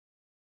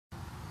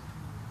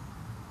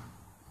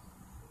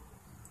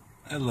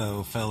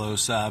Hello, fellow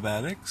saab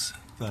addicts.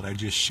 Thought I'd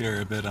just share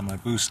a bit on my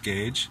boost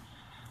gauge.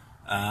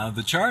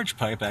 The charge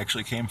pipe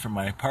actually came from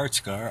my parts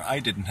car. I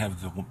didn't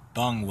have the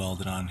bung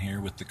welded on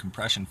here with the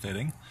compression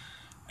fitting,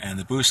 and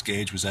the boost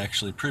gauge was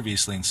actually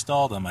previously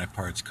installed on my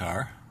parts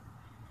car.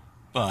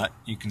 But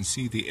you can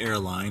see the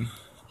airline.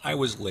 I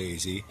was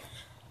lazy.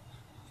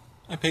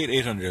 I paid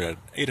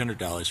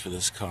 $800 for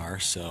this car,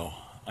 so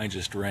I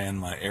just ran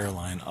my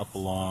airline up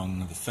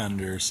along the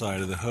fender side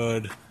of the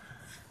hood,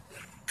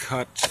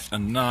 cut a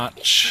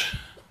notch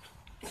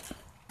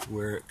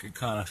where it could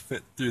kind of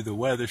fit through the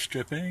weather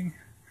stripping,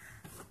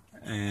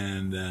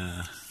 and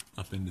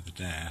up into the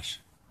dash.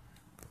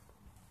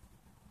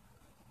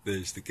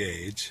 There's the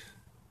gauge,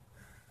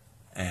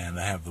 and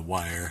I have the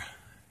wire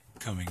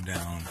coming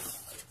down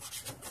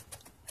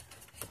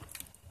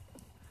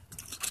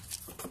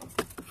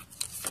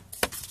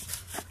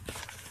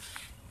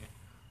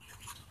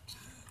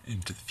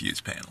into the fuse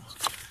panel.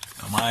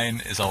 Now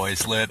mine is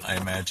always lit. I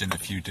imagine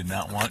if you did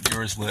not want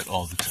yours lit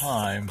all the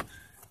time,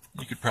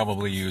 you could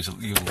probably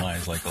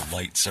utilize like a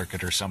light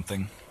circuit or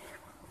something.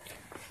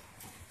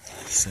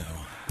 So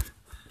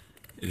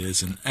it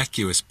is an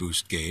Equus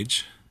Boost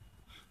gauge.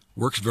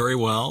 Works very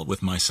well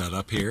with my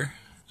setup here.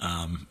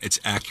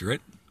 It's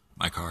accurate.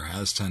 My car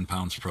has 10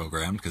 pounds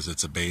programmed because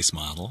it's a base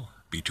model,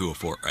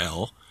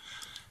 B204L,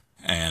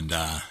 and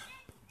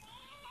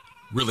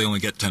really only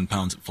get 10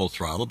 pounds at full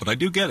throttle, but I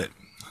do get it,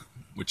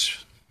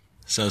 which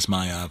says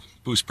my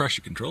boost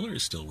pressure controller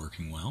is still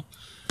working well.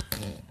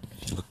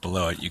 If you look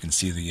below it, you can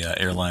see the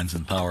air lines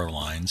and power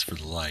lines for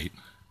the light.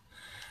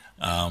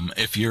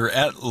 If you're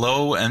at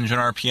low engine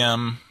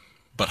RPM,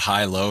 but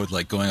high load,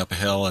 like going up a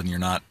hill and you're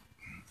not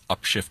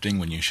upshifting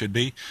when you should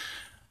be,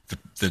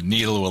 the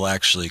needle will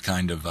actually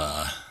kind of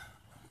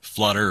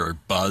flutter or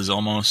buzz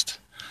almost.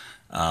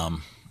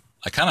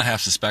 I kind of half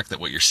suspect that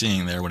what you're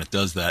seeing there when it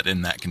does that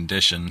in that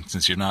condition,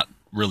 since you're not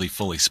really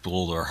fully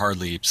spooled or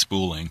hardly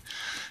spooling,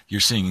 you're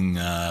seeing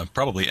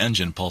probably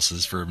engine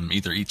pulses from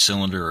either each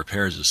cylinder or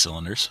pairs of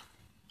cylinders.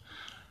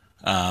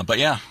 But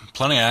yeah,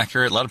 plenty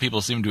accurate. A lot of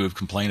people seem to have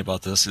complained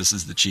about this. This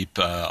is the cheap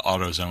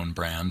AutoZone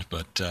brand,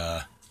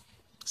 but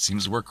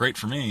seems to work great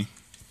for me.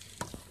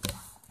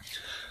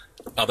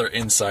 Other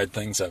inside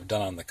things I've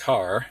done on the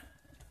car,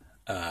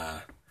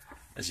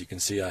 as you can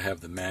see, I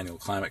have the manual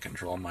climate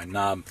control. My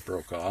knob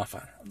broke off.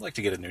 I'd like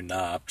to get a new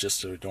knob just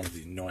so we don't have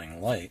the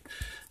annoying light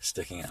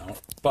sticking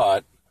out.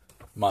 But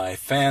my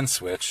fan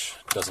switch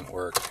doesn't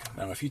work.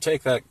 Now, if you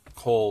take that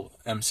whole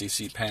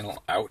MCC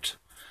panel out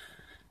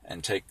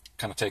and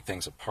kind of take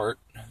things apart,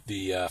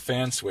 the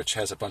fan switch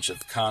has a bunch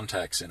of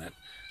contacts in it,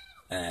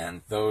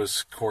 and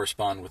those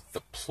correspond with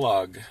the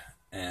plug,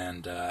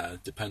 and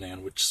depending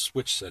on which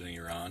switch setting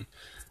you're on,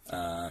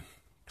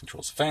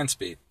 controls the fan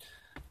speed.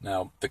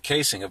 Now, the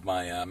casing of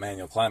my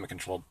manual climate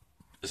control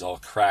is all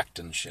cracked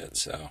and shit,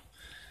 so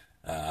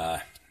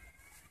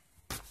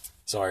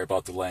sorry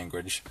about the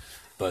language.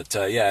 But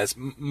yeah,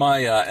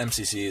 my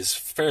MCC is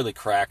fairly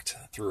cracked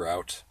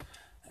throughout,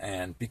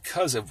 and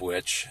because of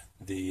which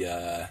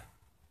the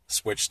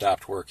switch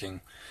stopped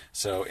working.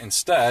 So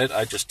instead,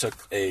 I just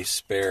took a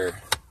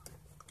spare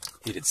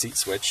heated seat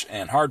switch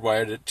and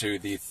hardwired it to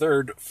the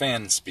third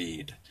fan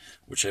speed,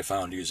 which I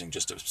found using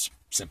just a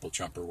simple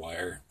jumper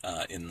wire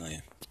in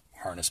the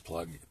harness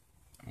plug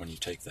when you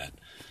take that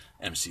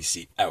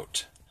MCC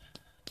out.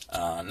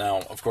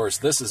 Now, of course,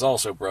 this is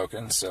also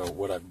broken, so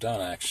what I've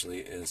done actually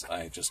is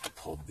I just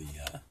pulled the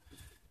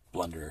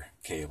blender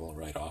cable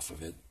right off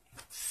of it,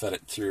 fed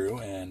it through,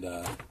 and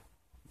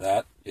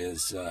that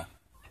is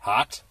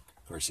hot.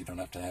 Of course, you don't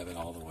have to have it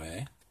all the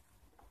way.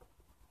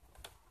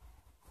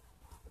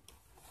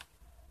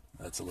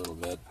 That's a little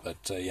bit, but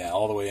yeah,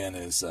 all the way in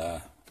is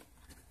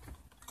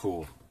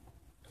cool.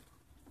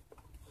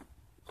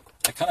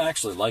 I kind of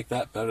actually like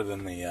that better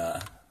than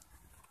the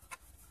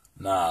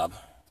knob.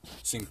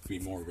 It seems to be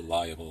more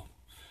reliable.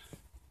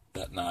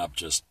 That knob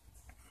just,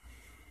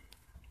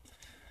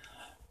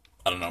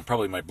 I don't know,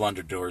 probably my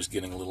blender door is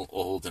getting a little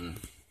old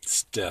and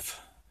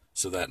stiff,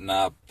 so that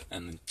knob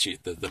and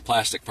the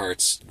plastic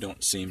parts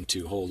don't seem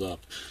to hold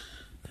up.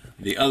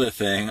 The other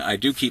thing, I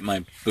do keep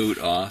my boot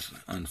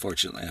off.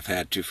 Unfortunately, I've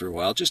had to for a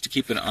while, just to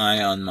keep an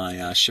eye on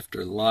my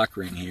shifter lock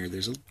ring here.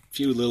 There's a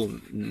few little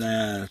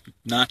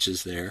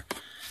notches there,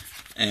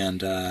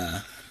 and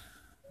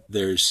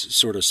there's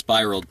sort of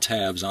spiraled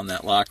tabs on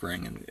that lock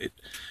ring, and it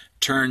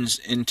turns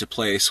into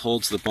place,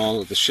 holds the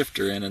ball of the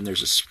shifter in, and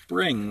there's a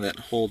spring that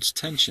holds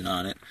tension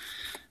on it.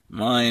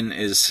 Mine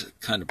is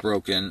kind of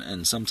broken,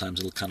 and sometimes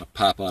it'll kind of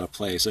pop out of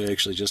place. I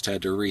actually just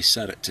had to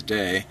reset it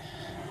today,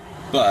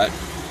 but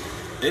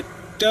it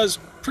does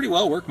pretty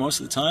well work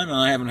most of the time, and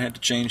I haven't had to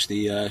change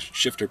the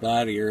shifter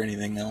body or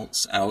anything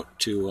else out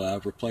to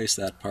replace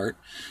that part.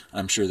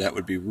 I'm sure that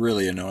would be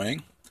really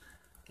annoying,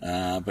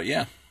 but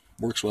yeah,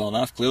 works well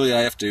enough. Clearly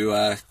I have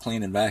to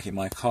clean and vacuum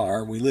my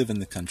car. We live in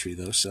the country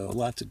though, so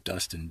lots of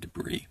dust and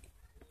debris.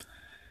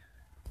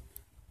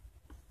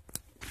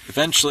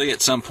 Eventually,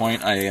 at some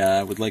point,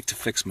 I would like to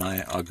fix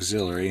my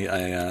auxiliary.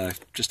 I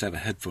just have a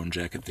headphone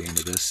jack at the end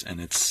of this, and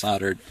it's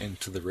soldered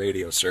into the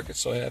radio circuit,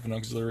 so I have an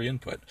auxiliary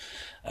input.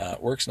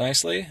 It works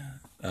nicely.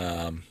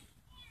 Have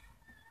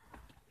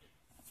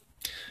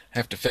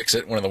to fix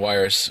it. One of the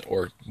wires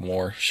or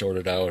more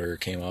shorted out or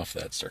came off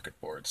that circuit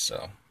board.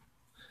 So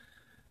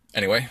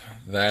anyway,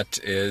 that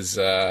is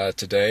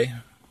today.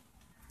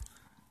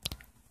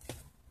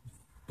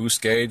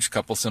 Boost gauge,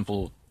 couple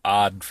simple,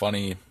 odd,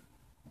 funny,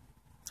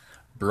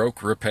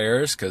 broke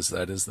repairs, because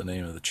that is the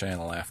name of the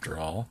channel after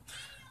all.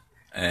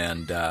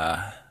 And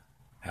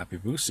happy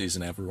boost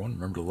season, everyone.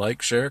 Remember to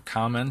like, share,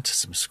 comment,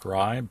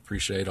 subscribe.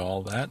 Appreciate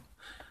all that.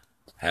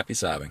 Happy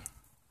saabing.